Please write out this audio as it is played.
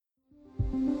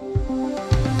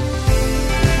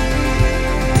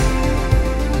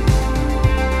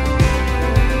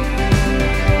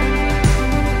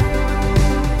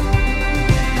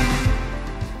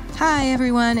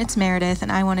everyone. It's Meredith,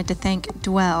 and I wanted to thank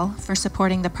Dwell for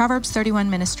supporting the Proverbs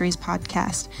 31 Ministries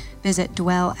podcast. Visit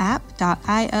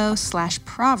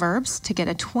dwellapp.io/proverbs to get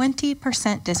a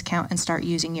 20% discount and start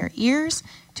using your ears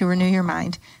to renew your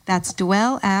mind. That's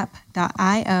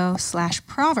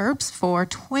dwellapp.io/proverbs for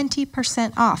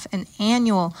 20% off an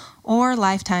annual or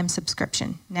lifetime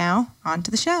subscription. Now, on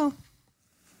to the show.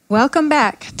 Welcome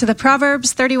back to the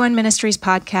Proverbs 31 Ministries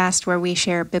podcast, where we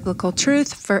share biblical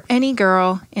truth for any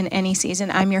girl in any season.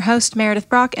 I'm your host, Meredith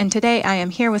Brock, and today I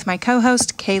am here with my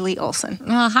co-host, Kaylee Olson.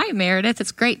 Well, hi, Meredith.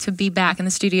 It's great to be back in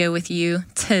the studio with you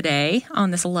today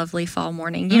on this lovely fall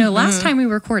morning. You know, last time we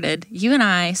recorded, you and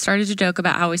I started to joke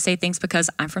about how we say things because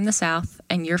I'm from the South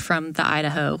and you're from the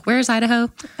Idaho. Where's Idaho?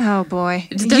 Oh, boy.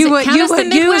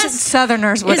 You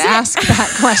Southerners would ask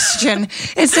that question.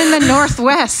 It's in the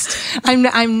Northwest.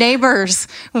 I'm neighbors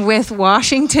with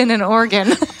Washington and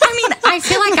Oregon. I mean, I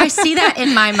feel like I see that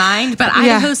in my mind, but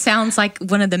Idaho sounds like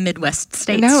one of the Midwest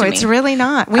states. No, to it's me. really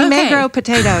not. We may grow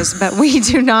potatoes, but we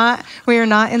do not. We are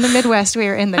not in the Midwest. We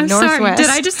are in the Northwest. Sorry, did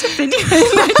I just offend you?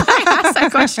 I asked that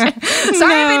question.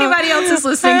 Sorry if anybody else is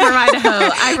listening from Idaho.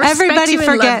 I respect Everybody you and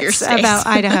forgets love your state. about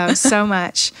Idaho so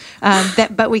much,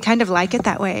 but we kind of like it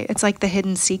that way. It's like the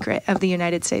hidden secret of the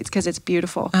United States because it's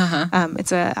beautiful.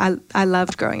 I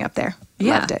loved growing up there.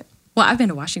 Loved it. Well, I've been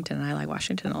to Washington, and I like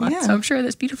Washington a lot, so I'm sure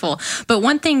that's beautiful. But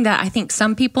one thing that I think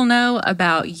some people know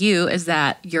about you is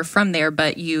that you're from there,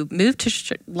 but you moved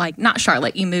to, not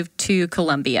Charlotte, you moved to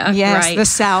Columbia, yes, right? The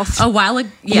South. A while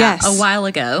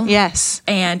ago. Yes.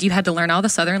 And you had to learn all the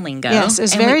Southern lingo. Yes,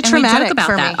 it's very traumatic we joke about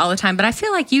for that me all the time, but I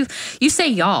feel like you say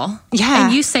y'all. Yeah.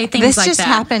 And you say things this like that. This just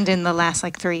happened in the last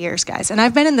 3 years, guys. And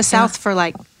I've been in the South for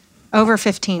over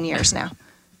 15 years now.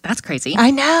 That's crazy.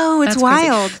 I know. It's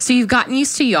wild. So you've gotten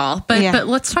used to y'all, but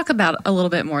let's talk about a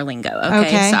little bit more lingo.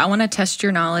 Okay. So I want to test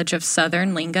your knowledge of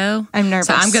Southern lingo. I'm nervous.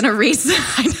 So I'm going to read.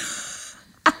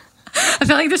 I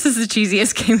feel like this is the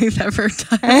cheesiest game we've ever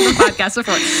done on the podcast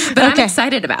before, but I'm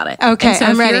excited about it. Okay, and so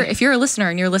I'm ready. If you're a listener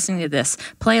and you're listening to this,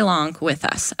 play along with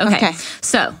us. Okay.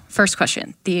 So first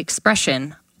question: the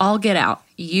expression "all get out,"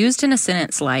 used in a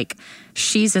sentence like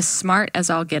 "she's as smart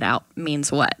as all get out,"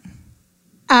 means what?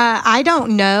 I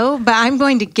don't know, but I'm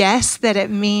going to guess that it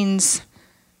means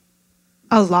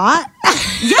a lot.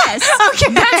 Yes.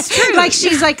 Okay. That's true. Like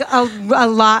she's a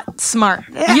lot smart.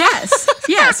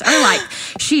 Yes. Or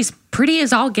she's pretty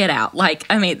as all get out. Where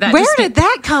did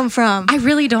that come from? I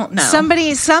really don't know.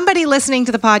 Somebody listening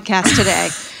to the podcast today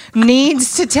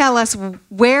needs to tell us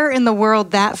where in the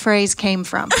world that phrase came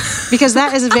from, because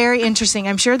that is very interesting.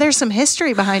 I'm sure there's some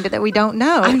history behind it that we don't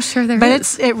know. I'm sure there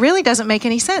is. But it really doesn't make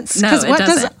any sense. No, because what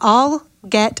doesn't. does all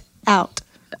get out?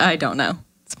 I don't know.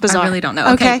 It's bizarre. I really don't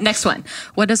know. Okay, next one.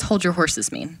 What does hold your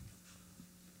horses mean?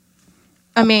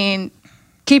 I mean,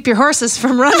 keep your horses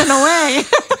from running away.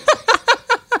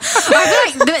 I feel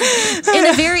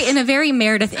like in a very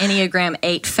Meredith Enneagram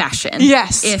 8 fashion.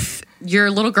 Yes. If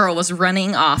your little girl was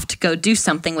running off to go do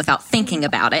something without thinking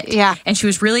about it, and she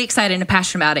was really excited and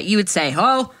passionate about it, you would say,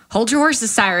 "Oh, hold your horses,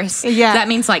 Cyrus." Yeah. That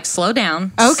means slow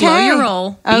down, slow your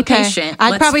roll, be patient.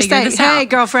 I'd probably say, "Hey, out.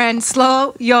 girlfriend,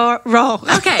 slow your roll."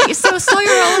 Okay, so slow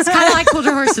your roll is kind of like hold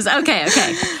your horses. Okay.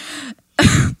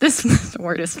 This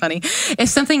word is funny. If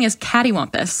something is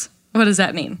cattywampus, what does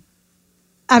that mean?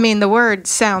 I mean, the word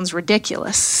sounds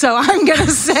ridiculous, so I'm going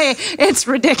to say it's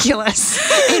ridiculous.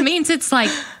 It means it's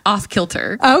off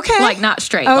kilter. Okay. Not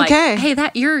straight. Okay. Hey,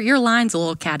 that your line's a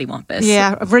little cattywampus.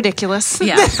 Yeah, ridiculous.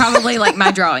 Yeah, probably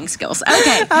my drawing skills.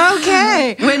 Okay.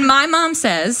 Okay. When my mom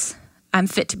says, "I'm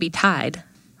fit to be tied,"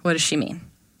 what does she mean?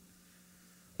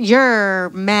 You're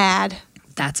mad.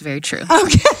 That's very true.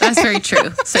 Okay. That's very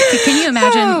true. So can you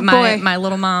imagine my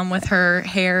little mom with her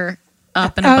hair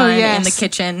up in a bun in the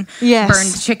kitchen,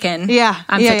 burned chicken. Yeah.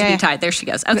 I'm fit to be tied. There she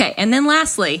goes. Okay. And then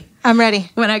lastly, I'm ready.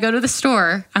 When I go to the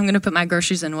store, I'm going to put my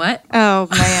groceries in what? Oh,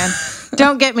 man.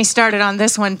 Don't get me started on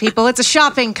this one, people. It's a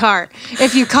shopping cart.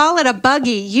 If you call it a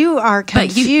buggy, you are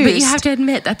confused. But you have to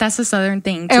admit that that's a Southern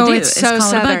thing to do. It's so called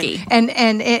Southern. A buggy.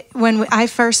 And when I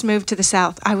first moved to the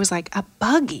South, I was like, a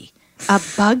buggy? A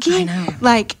buggy? I know.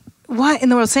 What in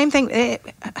the world? Same thing.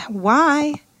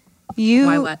 Why?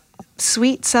 Why what?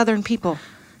 Sweet Southern people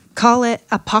call it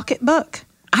a pocketbook.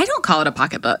 I don't call it a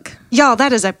pocketbook. Y'all,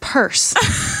 that is a purse.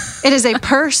 It is a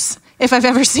purse if I've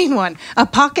ever seen one. A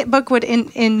pocketbook would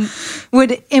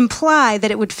would imply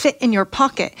that it would fit in your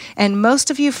pocket. And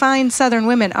most of you fine Southern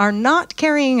women are not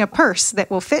carrying a purse that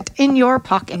will fit in your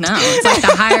pocket. No, it's like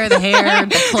the higher the hair,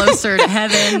 the closer to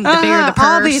heaven, the bigger the purse.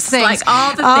 All these things. Like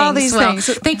all the all things. These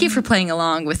things. Thank you for playing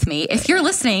along with me. If you're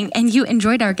listening and you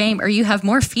enjoyed our game or you have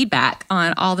more feedback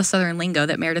on all the Southern lingo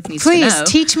that Meredith needs to know.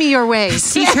 Please teach me your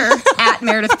ways. Teach her at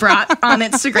Meredith Brock on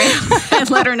Instagram and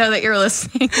let her know that you're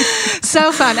listening.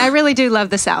 So fun. I really do love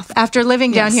the South. After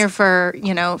living down here for,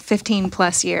 15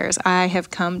 plus years, I have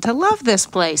come to love this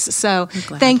place. So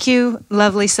thank you,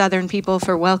 lovely Southern people,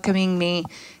 for welcoming me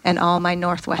and all my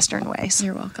Northwestern ways.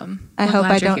 You're welcome. I hope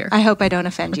I don't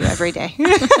offend you every day.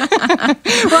 Well,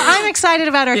 I'm excited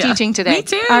about our teaching today. Me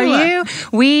too. Are you?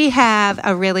 We have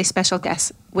a really special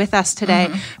guest with us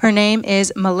today. Her name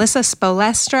is Melissa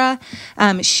Spolestra.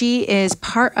 She is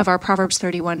part of our Proverbs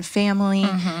 31 family.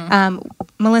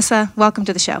 Melissa, welcome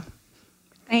to the show.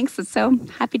 Thanks. I'm so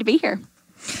happy to be here.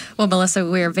 Well, Melissa,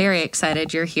 we're very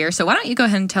excited you're here. So why don't you go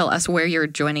ahead and tell us where you're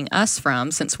joining us from,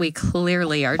 since we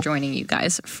clearly are joining you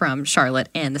guys from Charlotte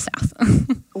and the South.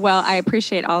 Well, I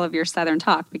appreciate all of your Southern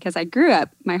talk because I grew up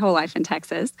my whole life in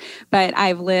Texas, but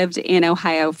I've lived in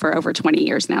Ohio for over 20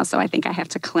 years now, so I think I have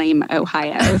to claim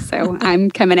Ohio. So I'm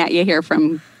coming at you here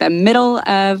from the middle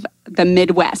of the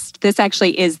Midwest. This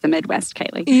actually is the Midwest,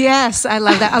 Kaylee. Yes, I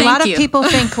love that. A lot of people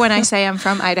think when I say I'm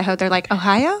from Idaho, they're like,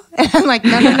 Ohio? And I'm like,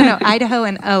 no. Idaho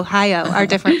and Ohio are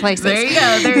different places. There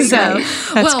you go.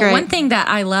 That's great. One thing that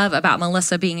I love about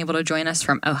Melissa being able to join us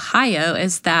from Ohio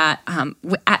is that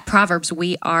at Proverbs,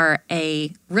 we are a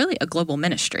global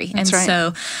ministry. That's right.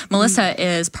 So Melissa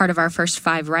is part of our First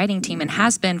Five writing team and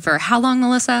has been for how long,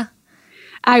 Melissa?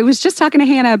 I was just talking to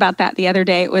Hannah about that the other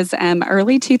day. It was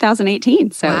early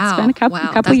 2018, so it's been a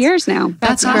couple years now.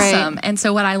 That's awesome. Great. And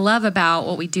so what I love about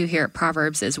what we do here at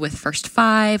Proverbs is with First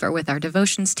Five or with our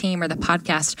devotions team or the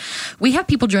podcast, we have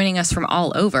people joining us from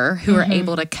all over who are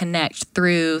able to connect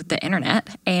through the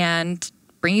internet and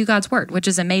bring you God's word, which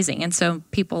is amazing. And so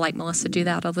people like Melissa do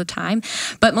that all the time.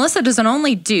 But Melissa doesn't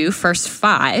only do First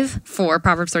Five for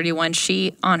Proverbs 31.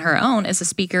 She, on her own, is a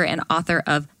speaker and author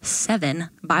of 7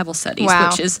 Bible studies,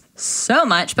 which is so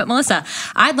much. But Melissa,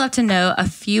 I'd love to know a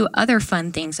few other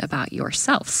fun things about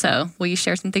yourself. So will you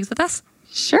share some things with us?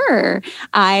 Sure.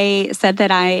 I said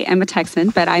that I am a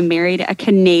Texan, but I married a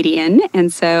Canadian.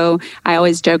 And so I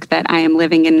always joke that I am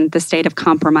living in the state of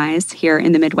compromise here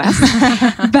in the Midwest.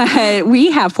 But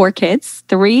we have 4 kids,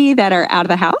 3 that are out of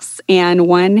the house and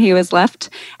 1 who is left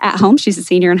at home. She's a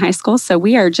senior in high school. So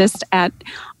we are just at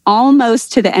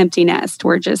almost to the empty nest.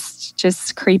 We're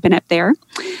just creeping up there.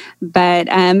 But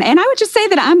and I would just say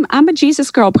that I'm a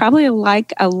Jesus girl, probably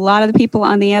like a lot of the people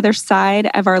on the other side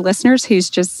of our listeners,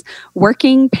 who's just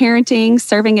working, parenting,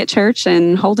 serving at church,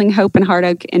 and holding hope and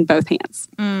heartache in both hands.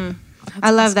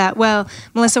 I love that. Well,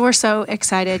 Melissa, we're so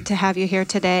excited to have you here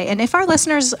today. And if our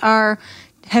listeners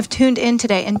have tuned in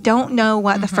today and don't know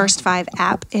what the First Five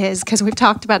app is, because we've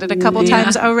talked about it a couple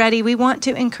times already, we want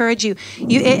to encourage you.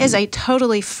 It is a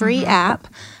totally free app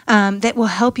that will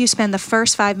help you spend the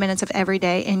first 5 minutes of every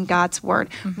day in God's Word.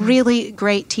 Really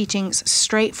great teachings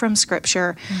straight from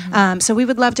Scripture. So we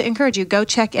would love to encourage you. Go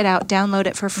check it out. Download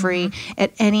it for free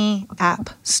at any app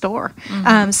store.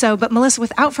 But Melissa,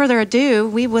 without further ado,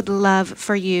 we would love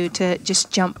for you to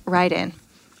just jump right in.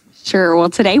 Sure. Well,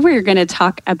 today we're going to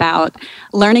talk about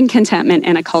learning contentment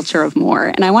in a culture of more.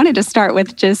 And I wanted to start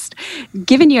with just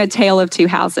giving you a tale of 2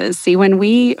 houses. See, when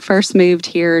we first moved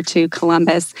here to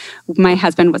Columbus, my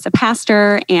husband was a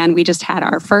pastor and we just had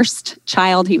our first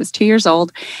child. He was 2 years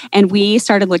old and we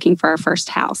started looking for our first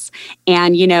house.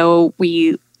 And,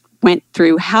 we went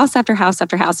through house after house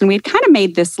after house. And we had kind of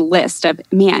made this list of,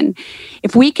 man,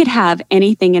 if we could have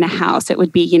anything in a house, it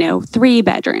would be, 3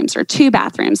 bedrooms or 2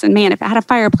 bathrooms. And man, if it had a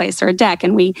fireplace or a deck.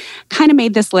 And we kind of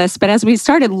made this list. But as we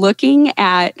started looking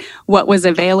at what was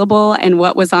available and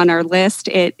what was on our list,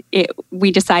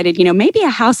 we decided, maybe a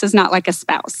house is not like a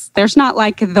spouse. There's not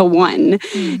like the one.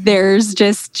 There's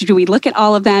just, do we look at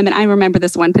all of them? And I remember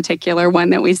this one particular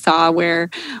one that we saw where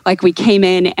like we came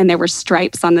in and there were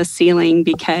stripes on the ceiling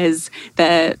because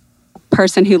the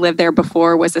person who lived there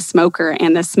before was a smoker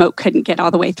and the smoke couldn't get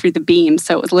all the way through the beam.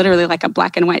 So it was literally like a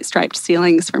black and white striped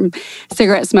ceilings from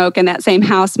cigarette smoke. In that same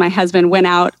house, my husband went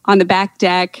out on the back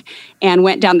deck and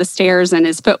went down the stairs and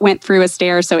his foot went through a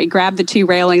stair. So he grabbed the 2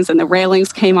 railings and the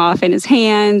railings came off in his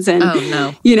hands. And,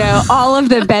 all of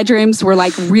the bedrooms were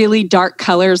like really dark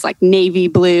colors, like navy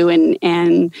blue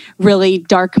and really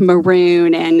dark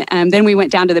maroon. And then we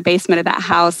went down to the basement of that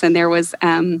house and there was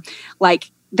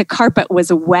the carpet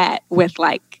was wet with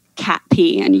like cat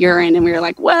pee and urine. And we were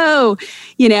like, whoa,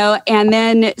 and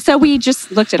then, so we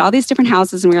just looked at all these different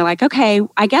houses and we were like, okay,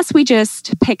 I guess we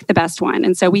just pick the best one.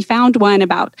 And so we found one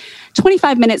about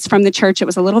 25 minutes from the church. It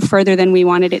was a little further than we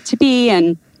wanted it to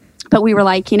be. But we were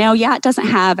like, it doesn't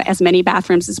have as many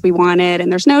bathrooms as we wanted, and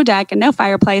there's no deck and no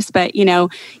fireplace, but, you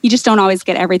just don't always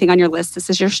get everything on your list. This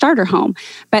is your starter home.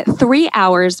 But 3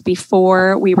 hours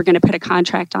before we were going to put a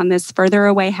contract on this further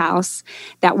away house,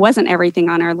 that wasn't everything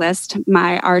on our list.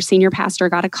 Our senior pastor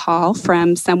got a call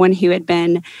from someone who had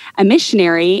been a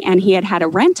missionary, and he had a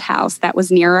rent house that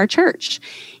was near our church.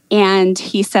 And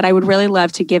he said, I would really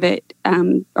love to give it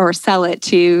or sell it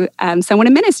to someone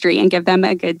in ministry and give them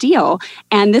a good deal.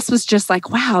 And this was just like,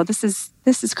 wow, this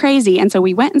is crazy. And so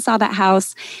we went and saw that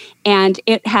house, and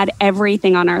it had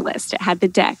everything on our list. It had the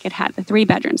deck, it had the 3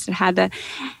 bedrooms, it had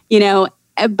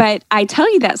but I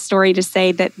tell you that story to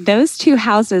say that those 2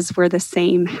 houses were the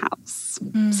same house.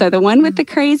 Mm-hmm. So the one with the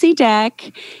crazy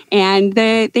deck and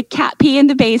the cat pee in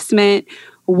the basement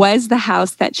was the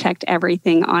house that checked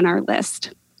everything on our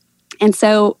list. And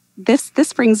so this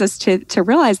brings us to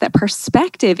realize that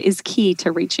perspective is key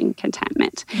to reaching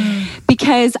contentment.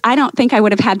 Because I don't think I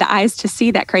would have had the eyes to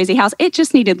see that crazy house. It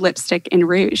just needed lipstick and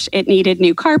rouge. It needed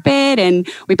new carpet, and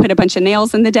we put a bunch of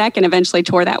nails in the deck and eventually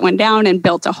tore that one down and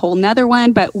built a whole nother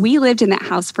one. But we lived in that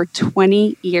house for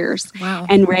 20 years. Wow.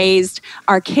 And raised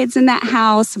our kids in that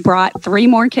house, brought 3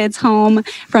 more kids home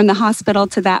from the hospital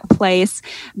to that place.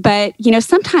 But,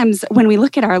 sometimes when we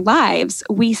look at our lives,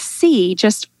 we see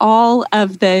just all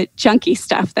of the junky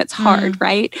stuff that's hard,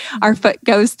 right? Our foot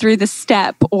goes through the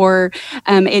step, or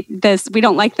we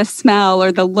don't like the smell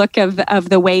or the look of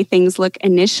the way things look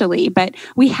initially. But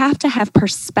we have to have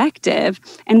perspective,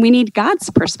 and we need God's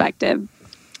perspective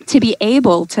to be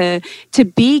able to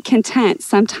be content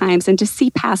sometimes and to see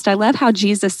past. I love how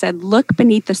Jesus said, look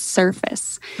beneath the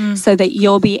surface so that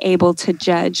you'll be able to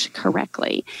judge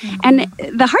correctly. Mm-hmm.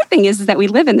 And the hard thing is that we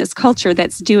live in this culture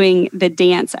that's doing the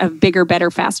dance of bigger,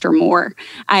 better, faster, more.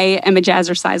 I am a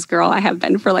jazzercise girl. I have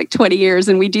been for like 20 years,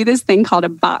 and we do this thing called a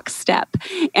box step.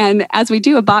 And as we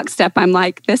do a box step, I'm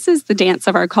like, this is the dance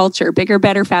of our culture: bigger,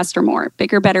 better, faster, more,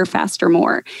 bigger, better, faster,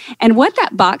 more. And what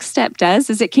that box step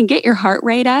does is it can get your heart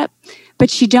rate up,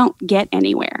 but you don't get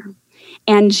anywhere.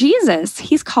 And Jesus,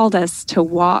 he's called us to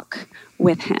walk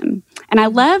with him. And I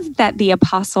love that the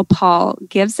Apostle Paul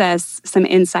gives us some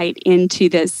insight into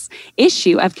this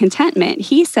issue of contentment.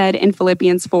 He said in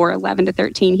Philippians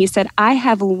 4:11-13, he said, I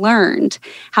have learned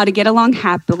how to get along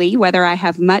happily, whether I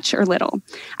have much or little.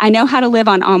 I know how to live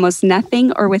on almost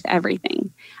nothing or with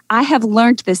everything. I have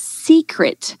learned the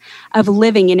secret of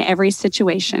living in every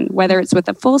situation, whether it's with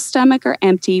a full stomach or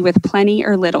empty, with plenty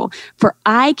or little. For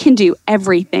I can do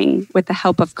everything with the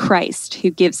help of Christ, who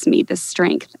gives me the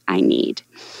strength I need.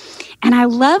 And I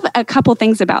love a couple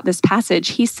things about this passage.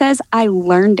 He says, I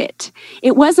learned it.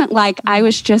 It wasn't like I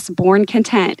was just born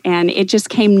content and it just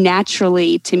came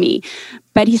naturally to me.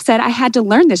 But he said, I had to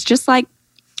learn this, just like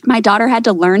my daughter had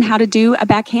to learn how to do a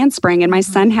back handspring, and my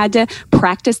son had to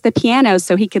practice the piano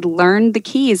so he could learn the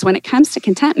keys. When it comes to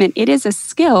contentment, it is a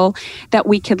skill that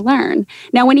we could learn.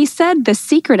 Now, when he said the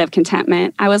secret of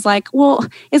contentment, I was like, well,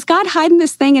 is God hiding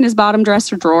this thing in his bottom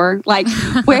dresser drawer? Like,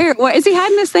 where is he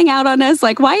hiding this thing out on us?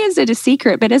 Like, why is it a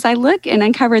secret? But as I look and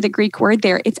uncover the Greek word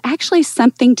there, it's actually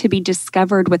something to be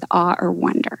discovered with awe or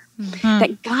wonder. Mm-hmm.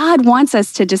 That God wants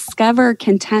us to discover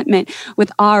contentment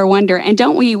with awe or wonder. And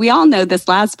don't we all know this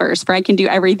last verse, for I can do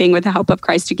everything with the help of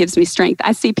Christ who gives me strength.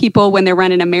 I see people when they're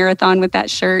running a marathon with that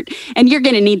shirt, and you're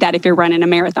going to need that if you're running a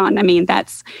marathon. I mean,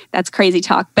 that's crazy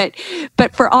talk. But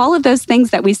for all of those things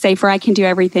that we say, for I can do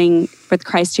everything with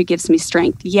Christ who gives me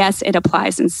strength, yes, it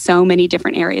applies in so many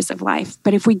different areas of life.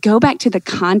 But if we go back to the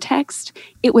context,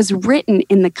 it was written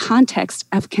in the context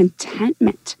of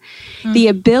contentment, the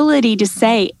ability to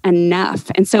say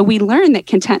enough. And so we learn that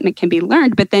contentment can be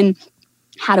learned, but then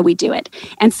how do we do it?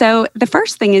 And so the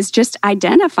first thing is just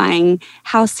identifying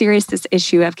how serious this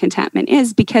issue of contentment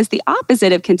is, because the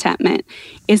opposite of contentment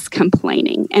is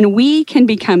complaining. And we can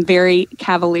become very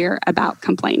cavalier about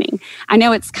complaining. I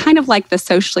know it's kind of like the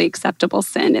socially acceptable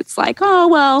sin. It's like, oh,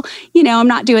 well, I'm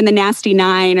not doing the nasty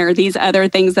 9 or these other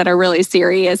things that are really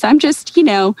serious. I'm just,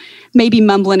 maybe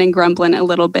mumbling and grumbling a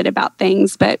little bit about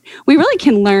things. But we really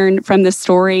can learn from the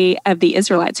story of the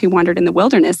Israelites who wandered in the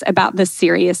wilderness about the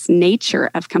serious nature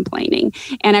of complaining.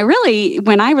 And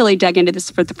when I really dug into this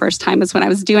for the first time was when I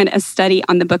was doing a study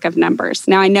on the book of Numbers.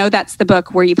 Now, I know that's the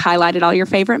book where you've highlighted all your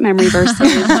favorite memory verses.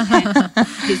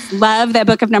 Just love that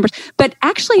book of Numbers. But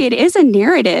actually, it is a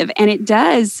narrative, and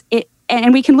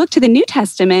and we can look to the New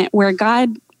Testament where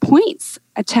God points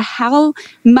to how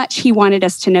much he wanted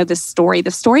us to know the story.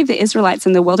 The story of the Israelites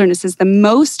in the wilderness is the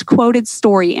most quoted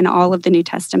story in all of the New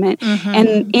Testament.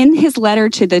 And in his letter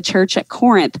to the church at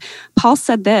Corinth, Paul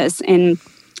said this in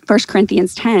 1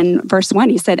 Corinthians 10, verse 1,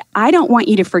 he said, I don't want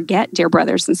you to forget, dear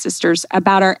brothers and sisters,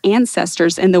 about our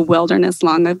ancestors in the wilderness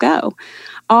long ago.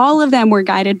 All of them were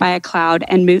guided by a cloud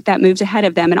and moved ahead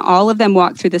of them, and all of them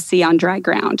walked through the sea on dry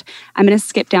ground. I'm going to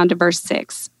skip down to verse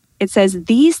 6. It says,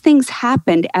 these things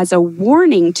happened as a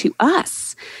warning to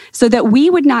us so that we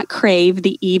would not crave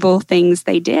the evil things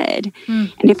they did.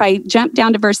 And if I jump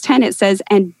down to verse 10, it says,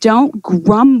 and don't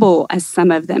grumble as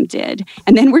some of them did,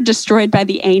 and then were destroyed by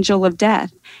the angel of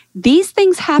death. These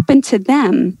things happened to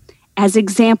them as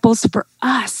examples for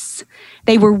us.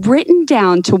 They were written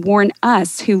down to warn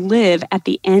us who live at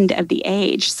the end of the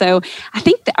age. So I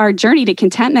think that our journey to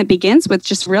contentment begins with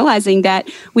just realizing that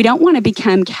we don't want to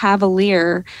become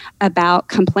cavalier about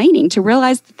complaining, to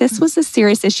realize that this was a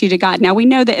serious issue to God. Now, we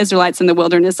know the Israelites in the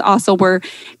wilderness also were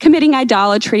committing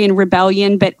idolatry and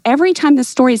rebellion, but every time the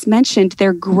story is mentioned,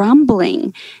 they're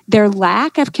grumbling, their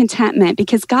lack of contentment,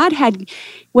 because God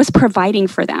was providing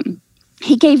for them.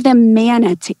 He gave them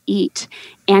manna to eat,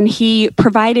 and he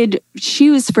provided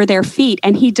shoes for their feet,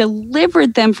 and he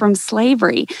delivered them from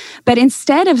slavery. But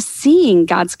instead of seeing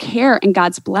God's care and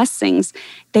God's blessings,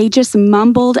 they just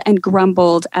mumbled and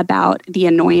grumbled about the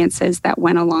annoyances that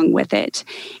went along with it.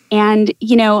 And,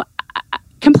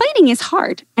 complaining is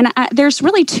hard. And there's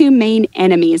really two main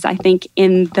enemies, I think,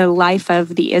 in the life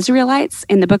of the Israelites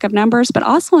in the book of Numbers, but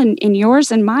also in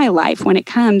yours and my life when it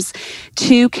comes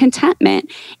to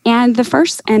contentment. And the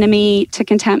first enemy to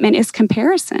contentment is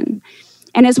comparison.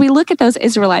 And as we look at those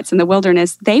Israelites in the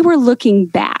wilderness, they were looking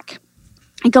back.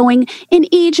 Going, in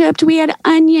Egypt, we had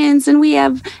onions and we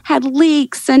had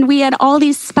leeks and we had all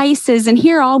these spices. And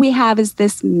here all we have is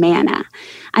this manna.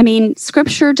 I mean,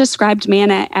 scripture described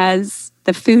manna as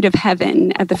the food of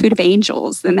heaven, the food of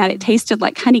angels, and that it tasted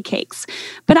like honey cakes.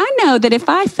 But I know that if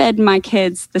I fed my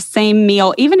kids the same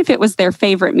meal, even if it was their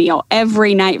favorite meal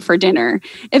every night for dinner,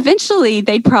 eventually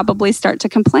they'd probably start to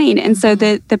complain. And so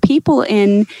the people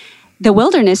in the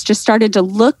wilderness just started to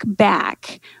look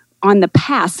back on the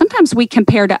past. Sometimes we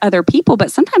compare to other people,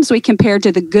 but sometimes we compare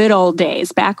to the good old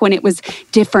days, back when it was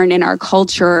different in our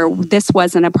culture. This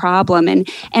wasn't a problem.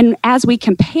 And as we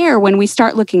compare, when we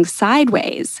start looking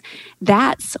sideways,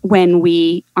 that's when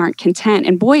we aren't content.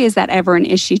 And boy, is that ever an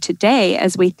issue today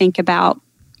as we think about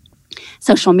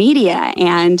social media,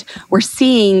 and we're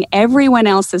seeing everyone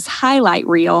else's highlight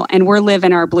reel and we're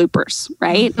living our bloopers,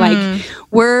 right? Like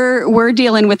we're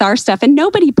dealing with our stuff, and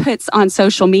nobody puts on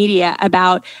social media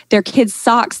about their kids'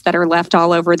 socks that are left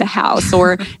all over the house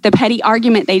or the petty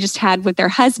argument they just had with their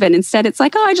husband. Instead, it's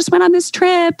like, oh, I just went on this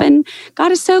trip and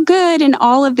God is so good, and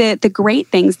all of the great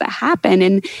things that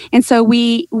happen. And so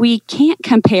we can't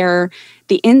compare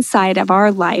the inside of our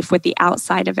life with the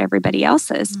outside of everybody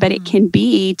else's, but it can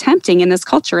be tempting in this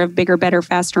culture of bigger, better,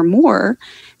 faster, more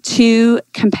to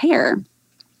compare.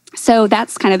 So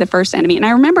that's kind of the first enemy. And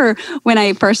I remember when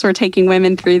I first were taking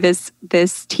women through this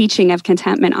teaching of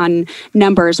contentment on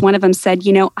Numbers, one of them said,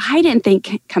 I didn't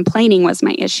think complaining was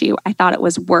my issue. I thought it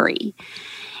was worry.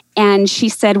 And she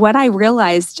said, what I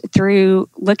realized through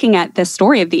looking at the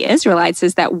story of the Israelites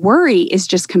is that worry is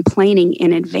just complaining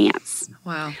in advance.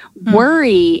 Wow.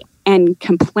 Worry and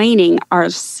complaining are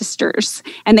sisters.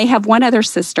 And they have one other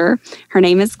sister. Her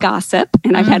name is gossip.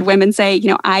 And I've had women say,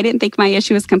 I didn't think my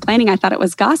issue was complaining. I thought it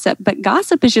was gossip. But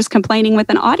gossip is just complaining with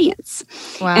an audience.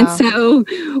 Wow. And so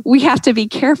we have to be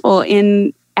careful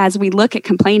as we look at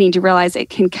complaining, to realize it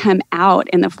can come out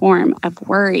in the form of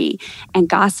worry and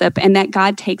gossip, and that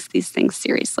God takes these things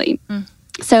seriously.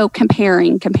 So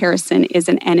comparison is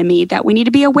an enemy that we need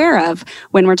to be aware of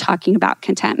when we're talking about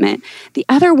contentment. The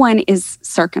other one is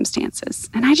circumstances.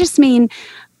 And I just mean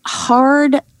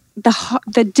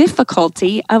the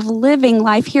difficulty of living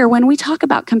life here. When we talk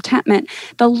about contentment,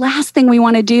 the last thing we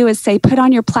want to do is say, put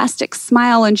on your plastic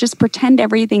smile and just pretend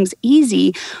everything's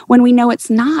easy when we know it's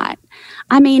not.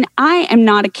 I mean, I am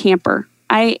not a camper.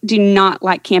 I do not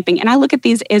like camping. And I look at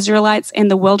these Israelites in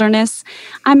the wilderness.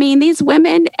 I mean, these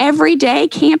women every day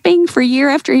camping for year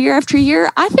after year after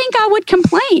year. I think I would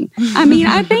complain. I mean,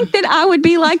 I think that I would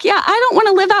be like, yeah, I don't want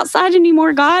to live outside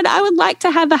anymore, God. I would like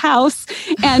to have a house.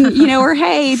 And, or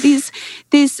hey, this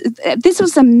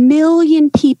was 1 million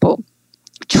people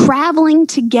traveling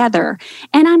together.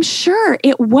 And I'm sure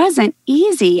it wasn't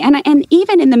easy. And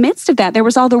even in the midst of that, there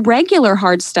was all the regular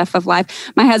hard stuff of life.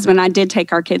 My husband and I did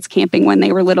take our kids camping when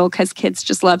they were little because kids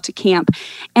just love to camp.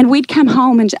 And we'd come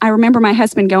home, and I remember my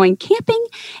husband going, camping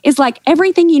is like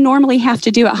everything you normally have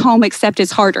to do at home, except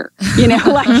it's harder.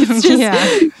 Like it's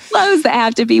just clothes that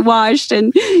have to be washed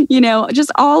and,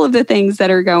 just all of the things that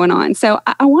are going on. So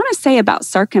I want to say about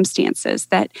circumstances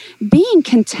that being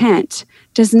content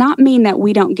does not mean that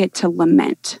we don't get to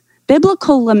lament.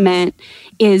 Biblical lament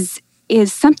is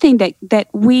something that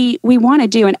we want to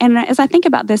do. And as I think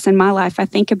about this in my life, I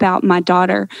think about my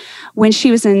daughter when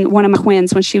she was one of my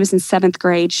twins, when she was in 7th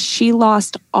grade, she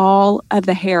lost all of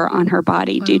the hair on her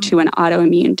body due to an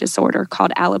autoimmune disorder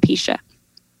called alopecia.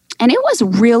 And it was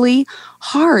really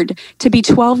hard to be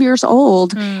 12 years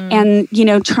old and,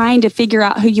 trying to figure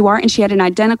out who you are. And she had an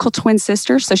identical twin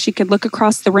sister, so she could look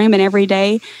across the room and every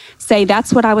day say,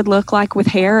 that's what I would look like with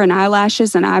hair and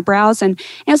eyelashes and eyebrows. And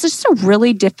it was just a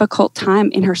really difficult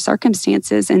time in her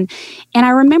circumstances. And I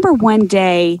remember one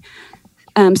day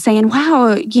saying,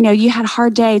 wow, you had a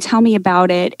hard day. Tell me about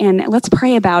it. And let's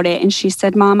pray about it. And she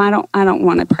said, Mom, I don't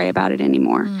want to pray about it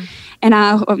anymore. And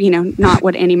not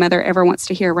what any mother ever wants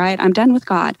to hear, right? I'm done with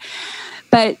God.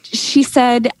 But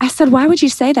I said, why would you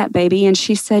say that, baby? And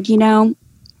she said,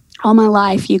 all my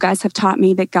life, you guys have taught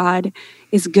me that God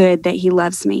is good, that he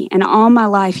loves me. And all my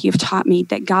life, you've taught me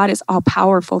that God is all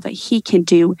powerful, that he can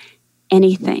do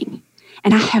anything.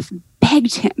 And I have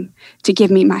begged him to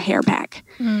give me my hair back.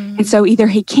 And so either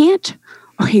he can't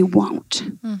or he won't.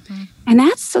 And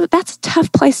that's a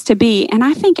tough place to be. And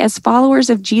I think as followers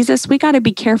of Jesus, we got to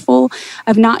be careful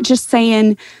of not just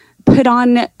saying, put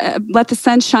on, let the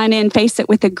sun shine in, face it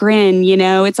with a grin,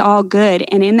 it's all good.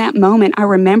 And in that moment, I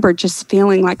remember just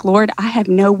feeling like, Lord, I have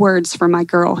no words for my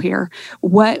girl here.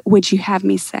 What would you have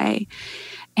me say?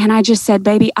 And I just said,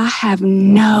 baby, I have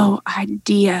no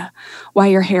idea why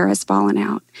your hair has fallen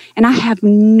out. And I have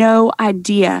no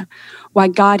idea why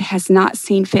God has not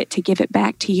seen fit to give it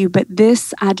back to you. But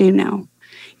this I do know.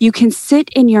 You can sit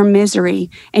in your misery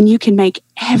and you can make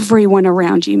everyone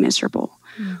around you miserable.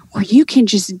 Or you can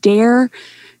just dare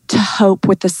to hope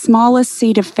with the smallest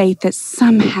seed of faith that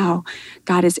somehow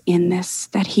God is in this,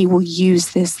 that he will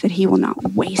use this, that he will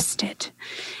not waste it.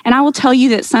 And I will tell you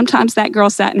that sometimes that girl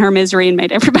sat in her misery and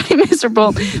made everybody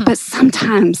miserable, but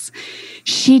sometimes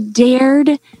she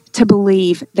dared to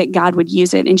believe that God would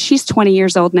use it. And she's 20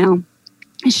 years old now.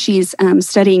 She's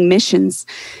studying missions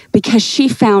because she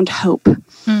found hope.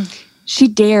 She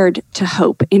dared to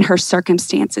hope in her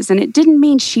circumstances. And it didn't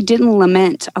mean she didn't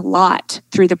lament a lot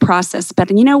through the process.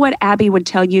 But you know what Abby would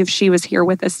tell you if she was here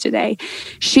with us today?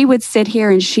 She would sit here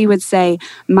and she would say,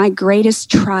 my greatest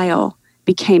trial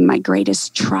became my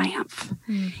greatest triumph.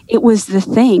 It was the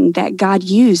thing that God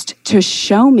used to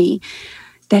show me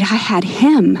that I had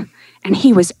him. And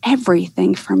he was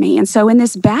everything for me. And so in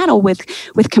this battle with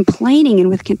complaining and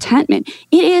with contentment,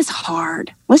 it is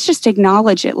hard. Let's just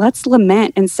acknowledge it. Let's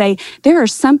lament and say, there are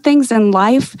some things in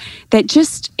life that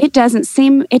just, it doesn't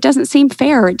seem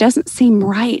fair. It doesn't seem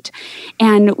right.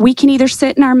 And we can either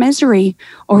sit in our misery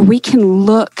or we can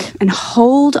look and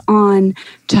hold on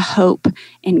to hope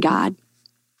in God.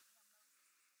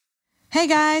 Hey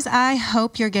guys, I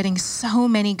hope you're getting so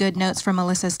many good notes from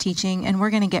Melissa's teaching, and we're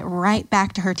going to get right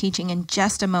back to her teaching in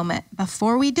just a moment.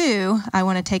 Before we do, I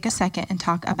want to take a second and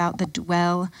talk about the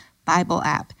Dwell Bible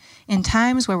app. In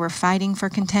times where we're fighting for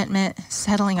contentment,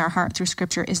 settling our heart through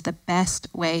Scripture is the best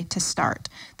way to start.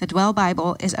 The Dwell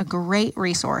Bible is a great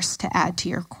resource to add to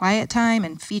your quiet time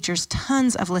and features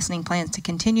tons of listening plans to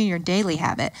continue your daily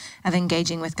habit of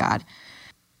engaging with God.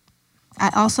 I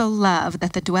also love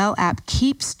that the Dwell app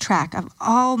keeps track of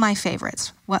all my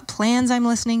favorites, what plans I'm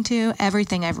listening to,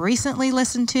 everything I've recently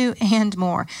listened to, and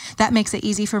more. That makes it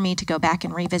easy for me to go back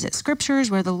and revisit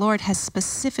scriptures where the Lord has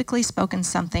specifically spoken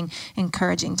something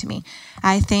encouraging to me.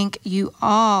 I think you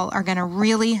all are going to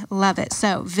really love it.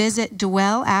 So visit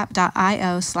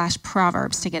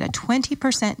dwellapp.io/Proverbs to get a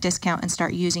 20% discount and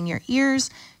start using your ears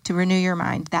to renew your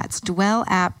mind. That's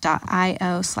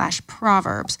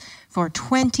dwellapp.io/Proverbs for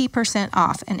 20%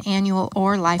 off an annual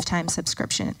or lifetime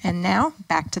subscription. And now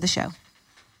back to the show.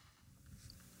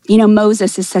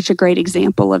 Moses is such a great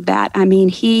example of that. I mean,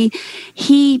 he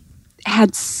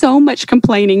had so much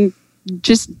complaining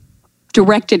just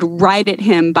directed right at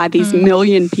him by these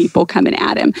million people coming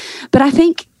at him. But I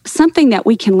think something that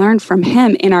we can learn from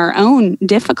him in our own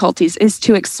difficulties is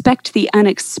to expect the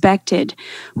unexpected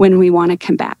when we want to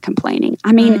combat complaining.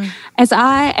 I mean, as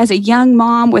a young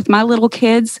mom with my little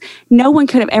kids, no one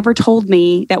could have ever told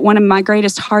me that one of my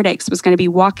greatest heartaches was going to be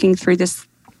walking through this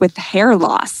with hair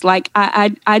loss. Like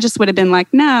I just would have been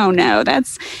like, no,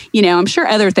 that's, I'm sure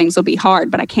other things will be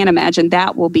hard, but I can't imagine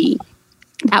that will be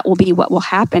what will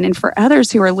happen. And for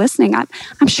others who are listening,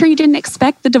 I'm sure you didn't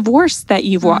expect the divorce that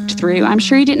you've walked through. I'm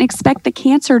sure you didn't expect the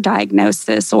cancer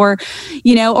diagnosis or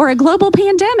a global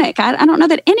pandemic. I don't know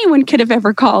that anyone could have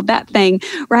ever called that thing,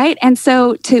 right? And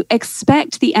so to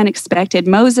expect the unexpected,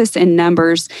 Moses in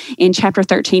Numbers in chapter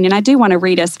 13, and I do want to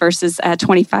read us verses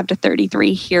 25 to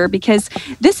 33 here, because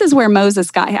this is where Moses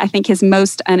got, I think, his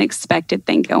most unexpected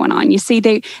thing going on. You see,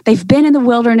 they've been in the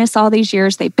wilderness all these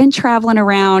years. They've been traveling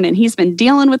around, and he's been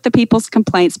dealing with the people's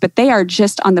complaints, but they are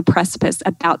just on the precipice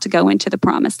about to go into the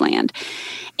promised land.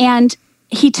 And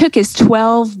he took his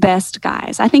 12 best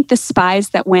guys. I think the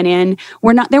spies that went in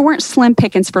there weren't slim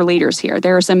pickings for leaders here.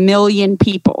 There's 1 million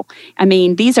people. I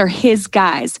mean, these are his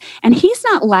guys. And he's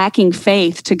not lacking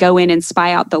faith to go in and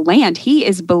spy out the land. He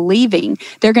is believing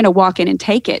they're going to walk in and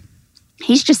take it.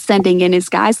 He's just sending in his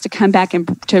guys to come back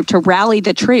and to rally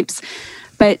the troops.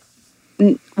 But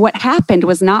what happened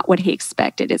was not what he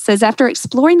expected. It says, after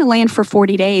exploring the land for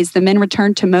 40 days, the men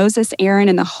returned to Moses, Aaron,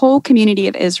 and the whole community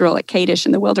of Israel at Kadesh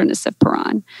in the wilderness of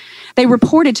Paran. They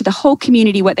reported to the whole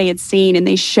community what they had seen, and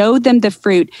they showed them the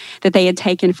fruit that they had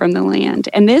taken from the land.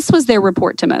 And this was their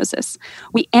report to Moses.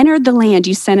 We entered the land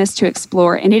you sent us to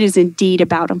explore, and it is indeed a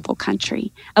bountiful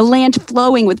country, a land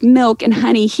flowing with milk and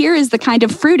honey. Here is the kind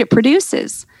of fruit it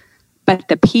produces. But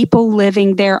the people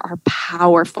living there are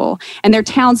powerful, and their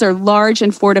towns are large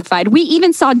and fortified. We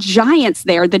even saw giants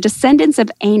there, the descendants of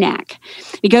Anak.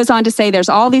 He goes on to say there's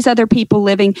all these other people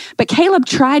living, but Caleb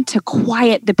tried to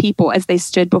quiet the people as they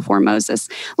stood before Moses.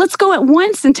 Let's go at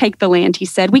once and take the land, he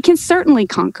said. We can certainly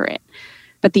conquer it.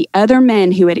 But the other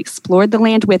men who had explored the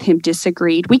land with him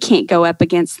disagreed. We can't go up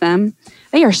against them.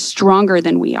 They are stronger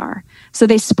than we are. So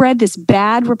they spread this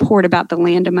bad report about the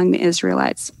land among the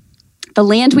Israelites. The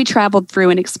land we traveled through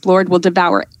and explored will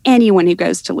devour anyone who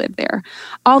goes to live there.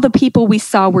 All the people we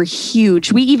saw were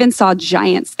huge. We even saw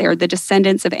giants there, the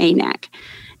descendants of Anak.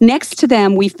 Next to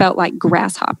them, we felt like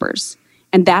grasshoppers,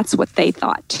 and that's what they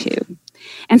thought too.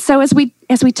 And so as we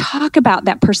talk about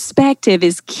that, perspective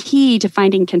is key to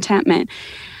finding contentment.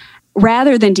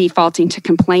 Rather than defaulting to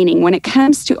complaining, when it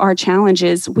comes to our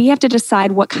challenges, we have to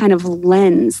decide what kind of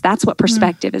lens. That's what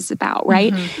perspective is about,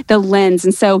 right? Mm-hmm. The lens.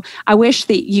 And so I wish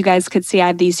that you guys could see I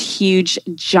have these huge,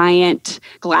 giant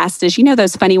glasses. You know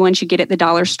those funny ones you get at the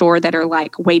dollar store that are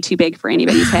like way too big for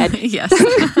anybody's head? Yes.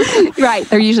 Right.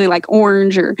 They're usually like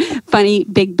orange or funny,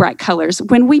 big, bright colors.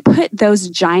 When we put those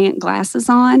giant glasses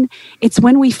on, it's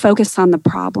when we focus on the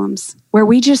problems, where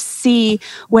we just see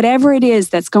whatever it is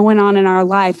that's going on in our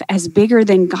life as bigger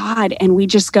than God, and we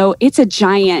just go, it's a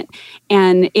giant,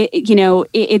 and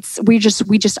we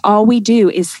just all we do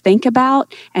is think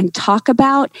about and talk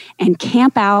about and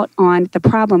camp out on the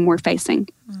problem we're facing.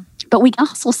 But we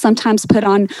also sometimes put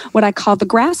on what I call the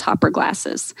grasshopper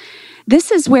glasses.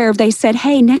 This is where they said,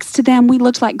 hey, next to them, we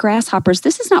looked like grasshoppers.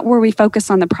 This is not where we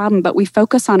focus on the problem, but we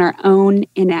focus on our own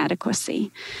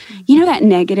inadequacy. You know that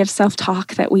negative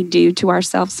self-talk that we do to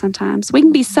ourselves sometimes? We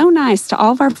can be so nice to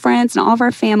all of our friends and all of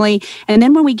our family, and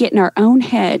then when we get in our own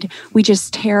head, we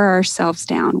just tear ourselves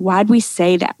down. Why'd we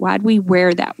say that? Why'd we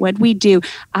wear that? What'd we do?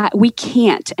 We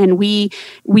can't, and we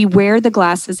wear the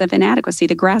glasses of inadequacy,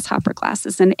 the grasshopper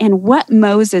glasses. And what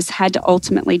Moses had to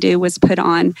ultimately do was put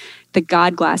on the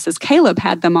God glasses. Caleb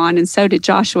had them on, and so did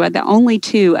Joshua, the only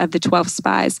 2 of the 12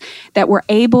 spies that were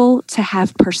able to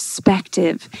have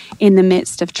perspective in the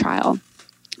midst of trial,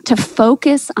 to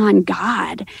focus on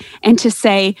God and to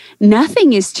say,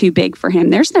 nothing is too big for him.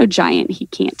 There's no giant he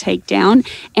can't take down.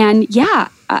 And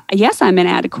yes, I'm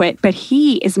inadequate, but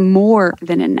he is more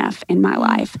than enough in my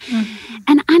life. Mm-hmm.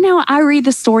 And I know I read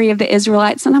the story of the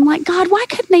Israelites and I'm like, God, why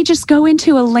couldn't they just go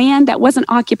into a land that wasn't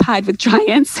occupied with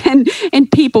giants and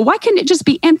people? Why couldn't it just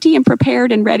be empty and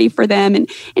prepared and ready for them? And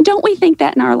don't we think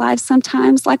that in our lives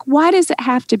sometimes? Like, why does it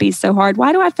have to be so hard?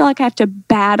 Why do I feel like I have to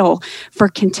battle for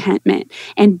contentment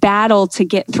and battle to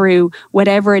get through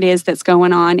whatever it is that's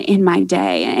going on in my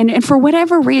day? And for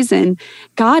whatever reason,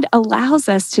 God allows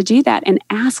us to do that and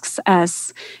asks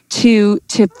us to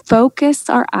focus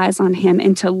our eyes on him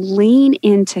and to lean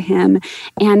into him.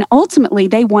 And ultimately,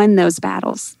 they won those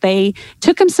battles. They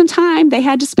took them some time. They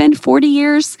had to spend 40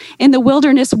 years in the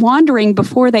wilderness wandering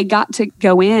before they got to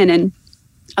go in. And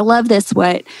I love this,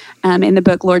 what in the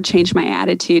book, Lord, Change My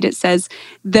Attitude, it says,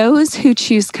 those who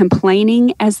choose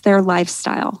complaining as their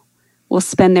lifestyle will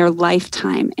spend their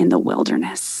lifetime in the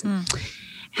wilderness.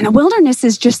 And the wilderness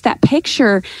is just that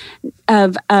picture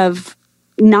of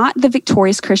not the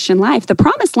victorious Christian life. The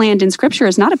promised land in Scripture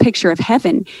is not a picture of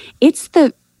heaven. It's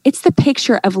the it's the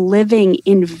picture of living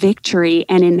in victory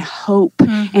and in hope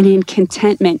and in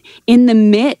contentment in the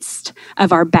midst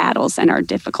of our battles and our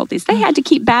difficulties. They had to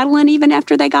keep battling even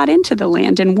after they got into the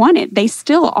land and won it. They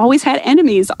still always had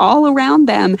enemies all around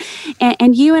them.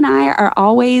 And you and I are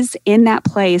always in that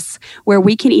place where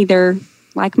we can either,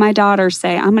 like my daughter,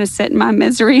 say, I'm going to sit in my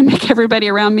misery and make everybody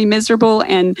around me miserable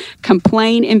and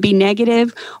complain and be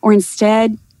negative, or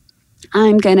instead,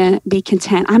 I'm going to be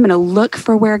content. I'm going to look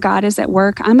for where God is at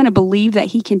work. I'm going to believe that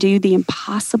he can do the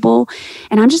impossible.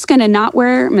 And I'm just going to I'm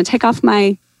going to take off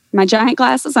my giant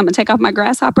glasses. I'm going to take off my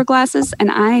grasshopper glasses.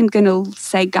 And I'm going to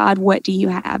say, God, what do you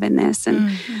have in this?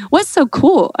 And what's so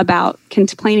cool about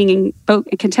complaining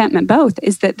and contentment both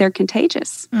is that they're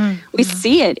contagious. We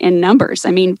see it in Numbers.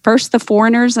 I mean, first the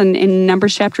foreigners in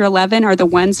Numbers chapter 11 are the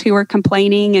ones who are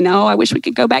complaining and, I wish we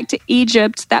could go back to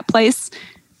Egypt, that place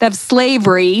of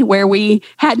slavery where we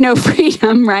had no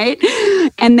freedom, right?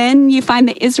 And then you find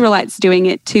the Israelites doing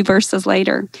it 2 verses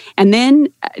later. And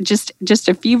then just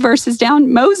a few verses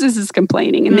down, Moses is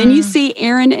complaining. And then you see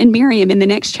Aaron and Miriam in the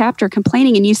next chapter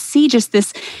complaining, and you see just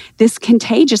this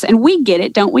contagious, and we get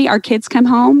it, don't we? Our kids come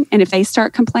home, and if they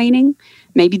start complaining,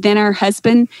 maybe then our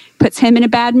husband puts him in a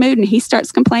bad mood and he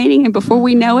starts complaining, and before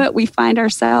we know it, we find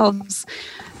ourselves.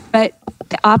 But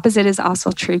the opposite is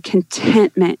also true.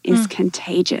 Contentment is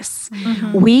contagious.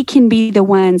 We can be the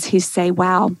ones who say,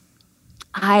 wow,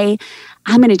 I'm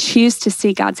going to choose to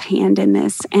see God's hand in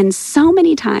this. And so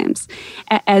many times,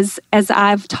 as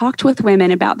I've talked with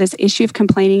women about this issue of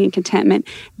complaining and contentment,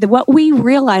 what we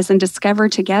realize and discover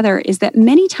together is that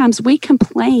many times we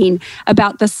complain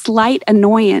about the slight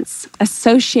annoyance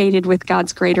associated with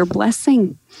God's greater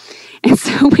blessing. And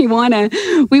so we want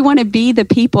to be the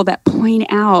people that point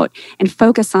out and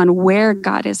focus on where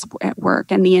God is at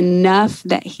work and the enough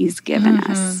that he's given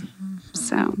us.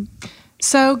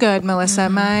 So good, Melissa.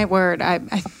 My word.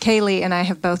 Kaylee and I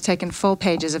have both taken full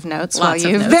pages of notes while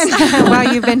you've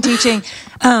been teaching.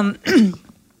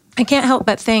 I can't help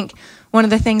but think one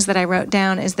of the things that I wrote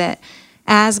down is that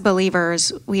as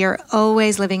believers, we are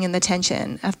always living in the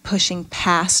tension of pushing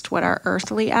past what our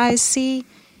earthly eyes see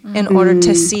in order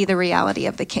to see the reality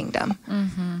of the kingdom.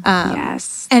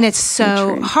 Yes. And it's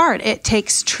so hard. It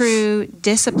takes true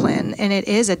discipline, and it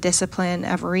is a discipline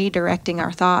of redirecting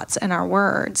our thoughts and our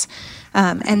words.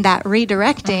 And that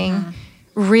redirecting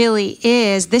really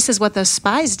this is what those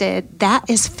spies did. That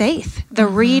is faith. The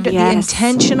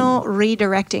intentional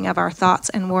redirecting of our thoughts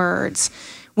and words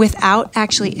without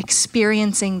actually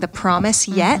experiencing the promise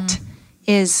yet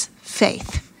is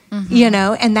faith.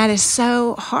 And that is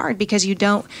so hard because you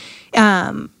don't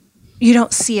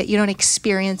see it, you don't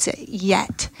experience it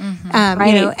yet.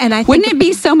 Right. And I think, wouldn't it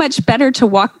be so much better to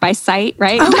walk by sight,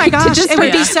 right? Oh my gosh, it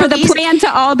would be so for the plan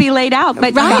to all be laid out.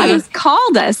 But God has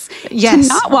called us to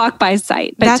not walk by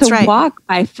sight, but to walk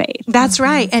by faith. That's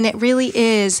right. And it really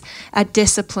is a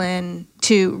discipline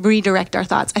to redirect our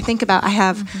thoughts. I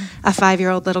have a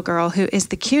 5-year-old little girl who is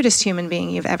the cutest human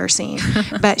being you've ever seen,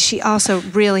 but she also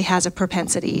really has a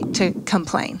propensity to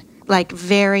complain. Like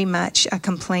very much a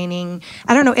complaining.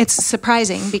 I don't know. It's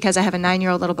surprising because I have a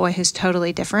 9-year-old little boy who's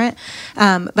totally different.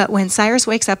 But when Cyrus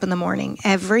wakes up in the morning,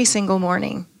 every single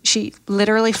morning, she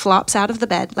literally flops out of the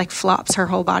bed, like flops her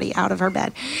whole body out of her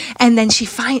bed. And then she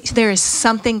finds there is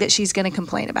something that she's going to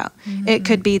complain about. It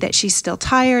could be that she's still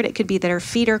tired. It could be that her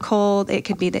feet are cold. It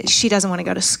could be that she doesn't want to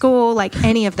go to school, like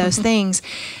any of those things.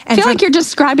 And I feel like you're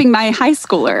describing my high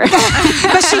schooler.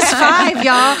 But she's 5,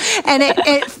 y'all.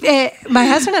 And my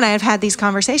husband and I have had these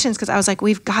conversations because I was like,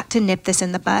 we've got to nip this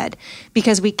in the bud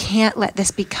because we can't let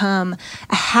this become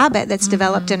a habit that's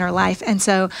developed in her life. And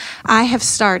so I have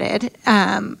started,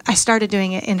 I started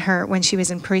doing it in her when she was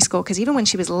in preschool, because even when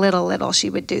she was little, she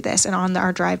would do this. And on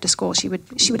our drive to school, she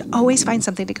would always find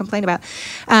something to complain about.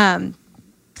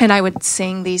 And I would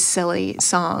sing these silly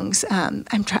songs.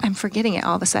 I'm forgetting it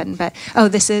all of a sudden, but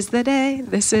this is the day.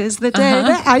 This is the day.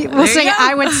 I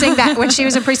would sing that when she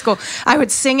was in preschool. I would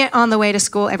sing it on the way to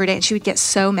school every day, and she would get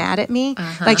so mad at me.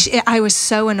 I was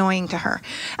so annoying to her.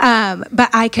 But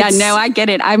I could. Yeah, no, I get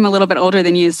it. I'm a little bit older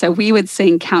than you, so we would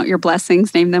sing "Count Your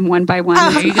Blessings," name them one by one. I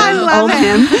love it.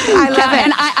 I love it.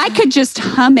 And I could just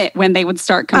hum it when they would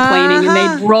start complaining, and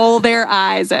they'd roll their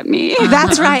eyes at me.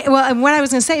 That's right. Well, and what I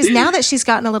was going to say is now that she's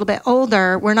gotten a little bit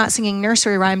older, we're not singing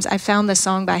nursery rhymes. I found this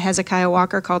song by Hezekiah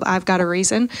Walker called "I've Got a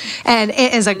Reason," and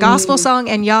it is a gospel song.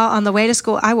 And y'all, on the way to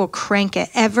school, I will crank it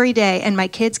every day, and my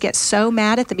kids get so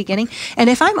mad at the beginning. And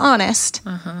if I'm honest,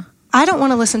 I don't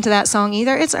want to listen to that song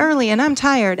either. It's early and I'm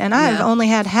tired, and I've only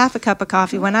had half a cup of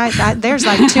coffee when there's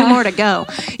like 2 more to go,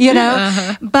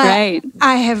 But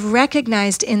I have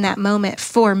recognized in that moment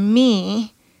for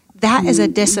me that is a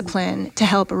discipline to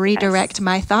help redirect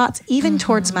my thoughts, even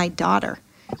towards my daughter.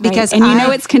 Because right.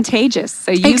 And it's contagious.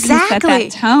 So you can set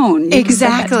that tone.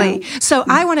 Exactly. So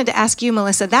I wanted to ask you,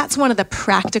 Melissa, that's one of the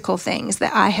practical things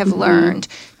that I have learned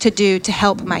to do to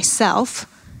help myself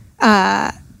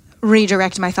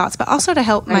redirect my thoughts, but also to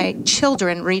help my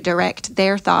children redirect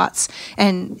their thoughts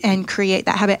and create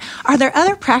that habit. Are there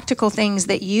other practical things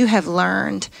that you have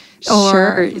learned?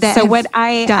 Sure. So what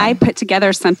I put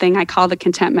together something I call the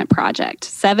Contentment Project.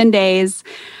 7 days,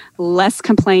 less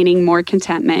complaining, more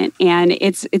contentment. And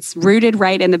it's rooted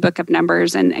right in the book of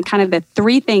Numbers, and kind of the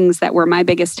 3 things that were my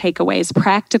biggest takeaways,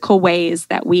 practical ways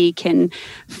that we can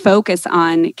focus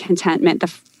on contentment.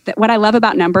 What I love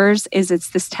about Numbers is it's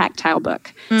this tactile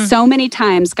book. So many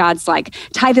times God's like,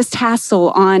 tie this tassel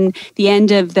on the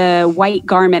end of the white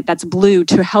garment that's blue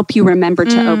to help you remember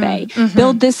to obey.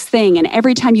 Build this thing, and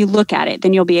every time you look at it,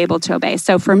 then you'll be able to obey.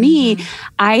 So for me,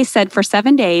 I said for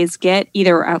 7 days, get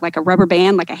either like a rubber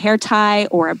band, like a hair tie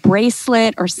or a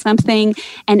bracelet or something,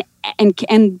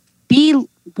 and be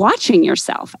watching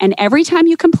yourself. And every time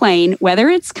you complain, whether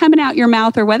it's coming out your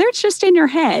mouth or whether it's just in your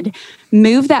head,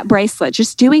 move that bracelet,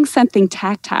 just doing something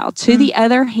tactile to the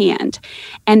other hand,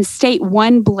 and state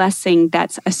one blessing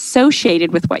that's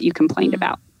associated with what you complained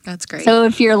about. That's great. So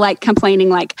if you're like complaining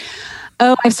like,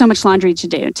 oh, I have so much laundry to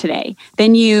do today,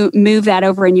 then you move that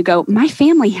over and you go, my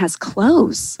family has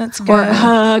clothes. That's good. Or,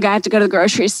 I have to go to the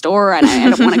grocery store and I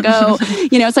don't want to go.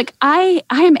 It's like, I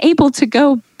am able to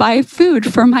go buy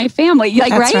food for my family. Like,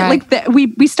 That's right. Like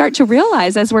we start to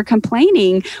realize as we're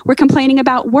complaining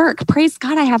about work. Praise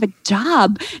God, I have a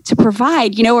job to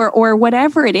provide, or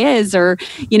whatever it is, or,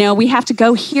 we have to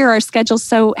go here. Our schedule's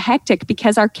so hectic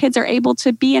because our kids are able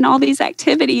to be in all these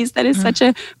activities. That is such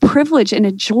a privilege and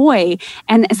a joy.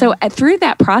 And so through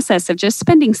that process of just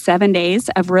spending 7 days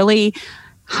of really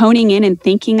honing in and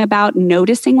thinking about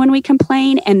noticing when we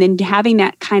complain, and then having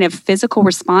that kind of physical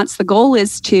response. The goal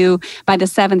is to, by the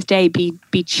 7th day, be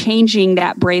changing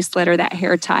that bracelet or that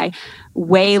hair tie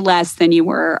way less than you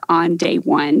were on day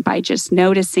 1 by just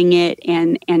noticing it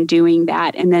and doing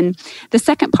that. And then the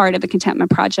second part of the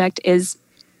Contentment Project is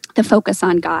the focus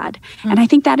on God. And I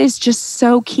think that is just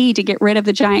so key to get rid of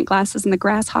the giant glasses and the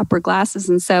grasshopper glasses.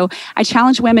 And so I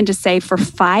challenge women to say for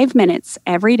 5 minutes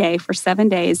every day for 7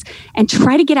 days, and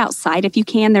try to get outside if you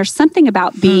can. There's something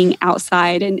about being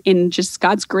outside and in just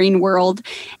God's green world.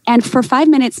 And for 5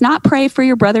 minutes, not pray for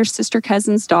your brother, sister,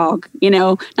 cousin's dog,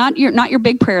 not your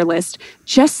big prayer list,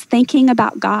 just thinking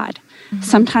about God.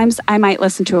 Sometimes I might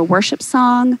listen to a worship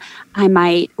song. I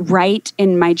might write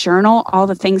in my journal all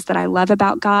the things that I love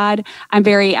about God.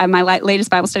 My latest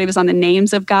Bible study was on the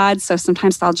names of God, so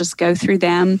sometimes I'll just go through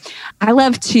them. I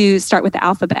love to start with the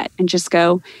alphabet and just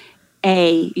go,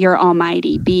 A, you're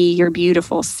almighty. B, you're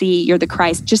beautiful. C, you're the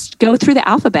Christ. Just go through the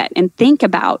alphabet and think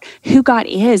about who God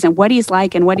is and what he's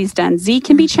like and what he's done. Z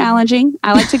can be challenging.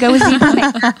 I like to go with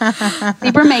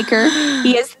Zebra Maker.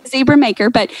 He is the Zebra Maker.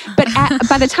 But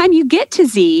by the time you get to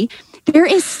Z, there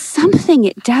is something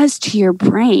it does to your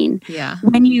brain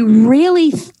when you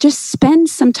really just spend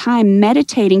some time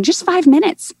meditating, just 5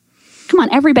 minutes. Come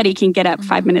on, everybody can get up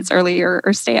 5 minutes earlier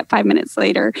or stay up 5 minutes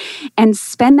later and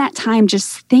spend that time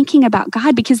just thinking about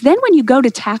God. Because then when you go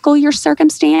to tackle your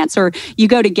circumstance, or you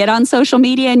go to get on social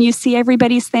media and you see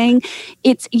everybody's thing,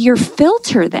 it's your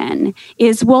filter then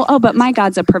is, but my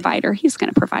God's a provider. He's going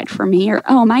to provide for me. Or,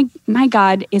 my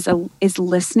God is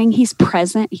listening. He's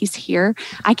present. He's here.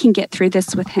 I can get through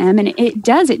this with him. And it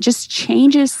just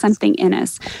changes something in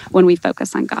us when we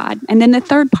focus on God. And then the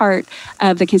third part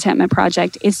of the Contentment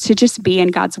Project is to just be in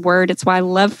God's word. It's why I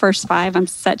love first 5. I'm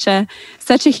such a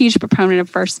huge proponent of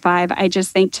first 5. I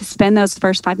just think to spend those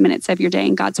first 5 minutes of your day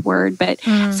in God's word. But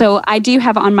so I do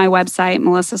have on my website,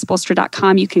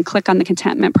 melissaspolster.com, you can click on the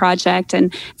Contentment Project,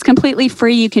 and it's completely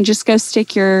free. You can just go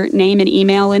stick your name and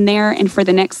email in there. And for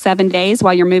the next 7 days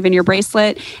while you're moving your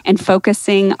bracelet and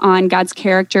focusing on God's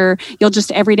character, you'll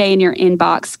just every day in your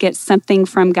inbox get something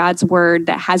from God's word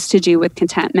that has to do with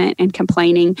contentment and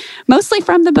complaining, mostly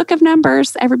from the book of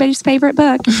Numbers, everybody's favorite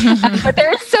book. But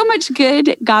there is so much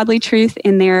good, godly truth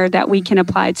in there that we can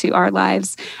apply to our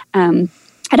lives. And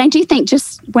I do think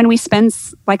just when we spend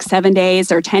like 7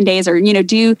 days or 10 days or,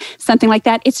 do something like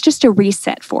that, it's just a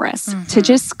reset for us to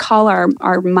just call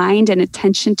our mind and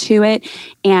attention to it,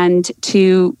 and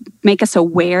to make us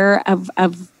aware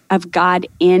of God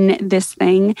in this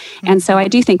thing. And so I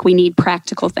do think we need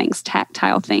practical things,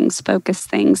 tactile things, focused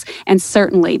things. And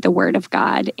certainly the word of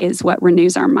God is what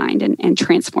renews our mind and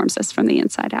transforms us from the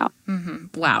inside out.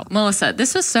 Wow. Melissa,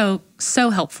 this was so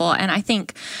helpful. And I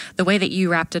think the way that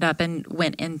you wrapped it up and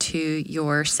went into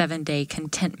your 7-day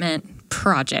contentment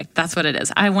project. That's what it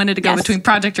is. I wanted to go between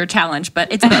project or challenge,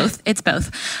 but it's both. It's both.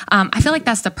 I feel like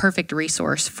that's the perfect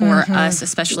resource for us,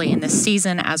 especially in this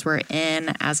season as we're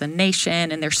in as a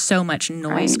nation, and there's so much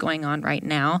noise going on right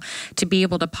now, to be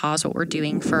able to pause what we're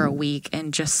doing for a week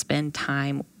and just spend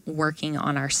time working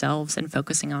on ourselves and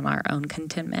focusing on our own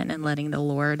contentment and letting the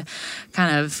Lord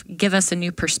kind of give us a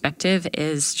new perspective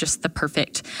is just the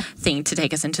perfect thing to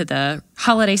take us into the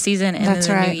holiday season and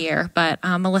the new year. But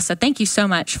Melissa, thank you so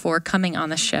much for coming on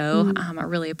the show. I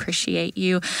really appreciate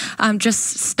you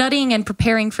just studying and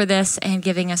preparing for this and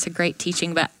giving us a great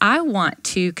teaching. But I want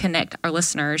to connect our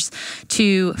listeners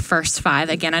to First Five.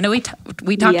 Again, I know we talked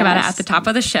about it at the top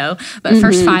of the show, but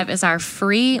First Five is our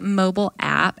free mobile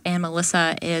app, and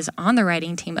Melissa is on the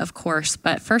writing team, of course,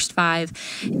 but First Five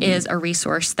is a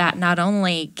resource that not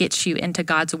only gets you into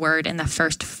God's Word in the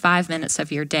first 5 minutes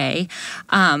of your day,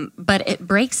 but it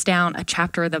breaks down a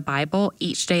chapter of the Bible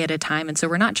each day at a time. And so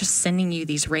we're not just sending you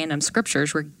these random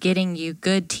scriptures, we're getting you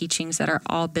good teachings that are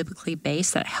all biblically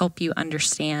based that help you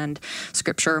understand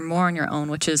Scripture more on your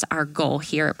own, which is our goal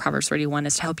here at Proverbs 31,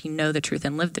 is to help you know the truth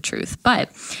and live the truth. But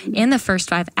in the First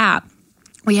Five app,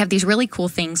 we have these really cool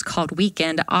things called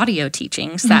weekend audio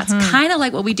teachings. That's kind of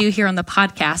like what we do here on the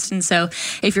podcast. And so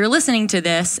if you're listening to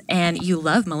this and you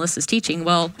love Melissa's teaching,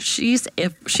 well, she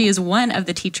is one of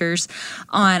the teachers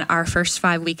on our First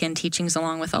Five weekend teachings,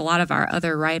 along with a lot of our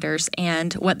other writers.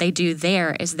 And what they do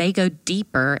there is they go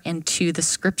deeper into the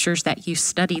scriptures that you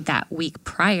studied that week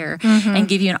prior and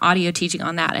give you an audio teaching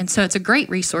on that. And so it's a great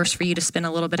resource for you to spend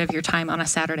a little bit of your time on a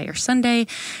Saturday or Sunday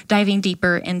diving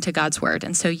deeper into God's Word.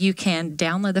 And so you can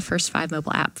download the First Five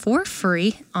mobile app for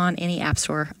free on any app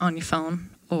store on your phone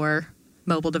or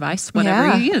mobile device,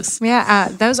 whatever you use.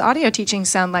 Those audio teachings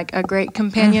sound like a great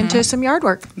companion to some yard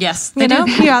work. Yes, you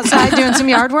outside doing some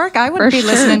yard work, I would be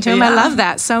listening to them. I love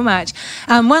that so much.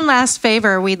 One last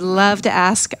favor we'd love to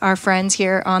ask our friends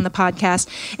here on the podcast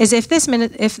is if this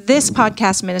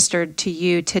podcast ministered to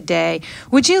you today,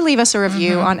 would you leave us a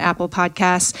review on Apple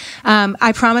Podcasts?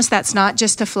 I promise that's not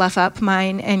just to fluff up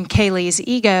mine and Kaylee's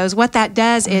egos. What that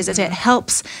does is it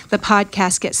helps the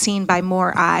podcast get seen by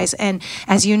more eyes. And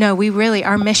as you know,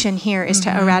 our mission here is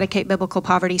to eradicate biblical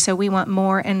poverty. So we want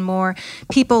more and more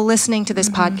people listening to this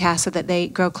podcast so that they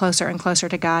grow closer and closer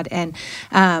to God, and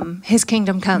His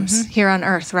kingdom comes here on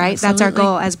earth, right? Absolutely. That's our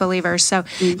goal as believers. So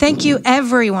thank you,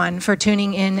 everyone, for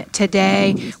tuning in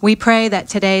today. We pray that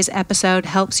today's episode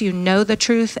helps you know the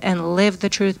truth and live the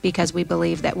truth, because we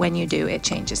believe that when you do, it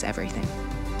changes everything.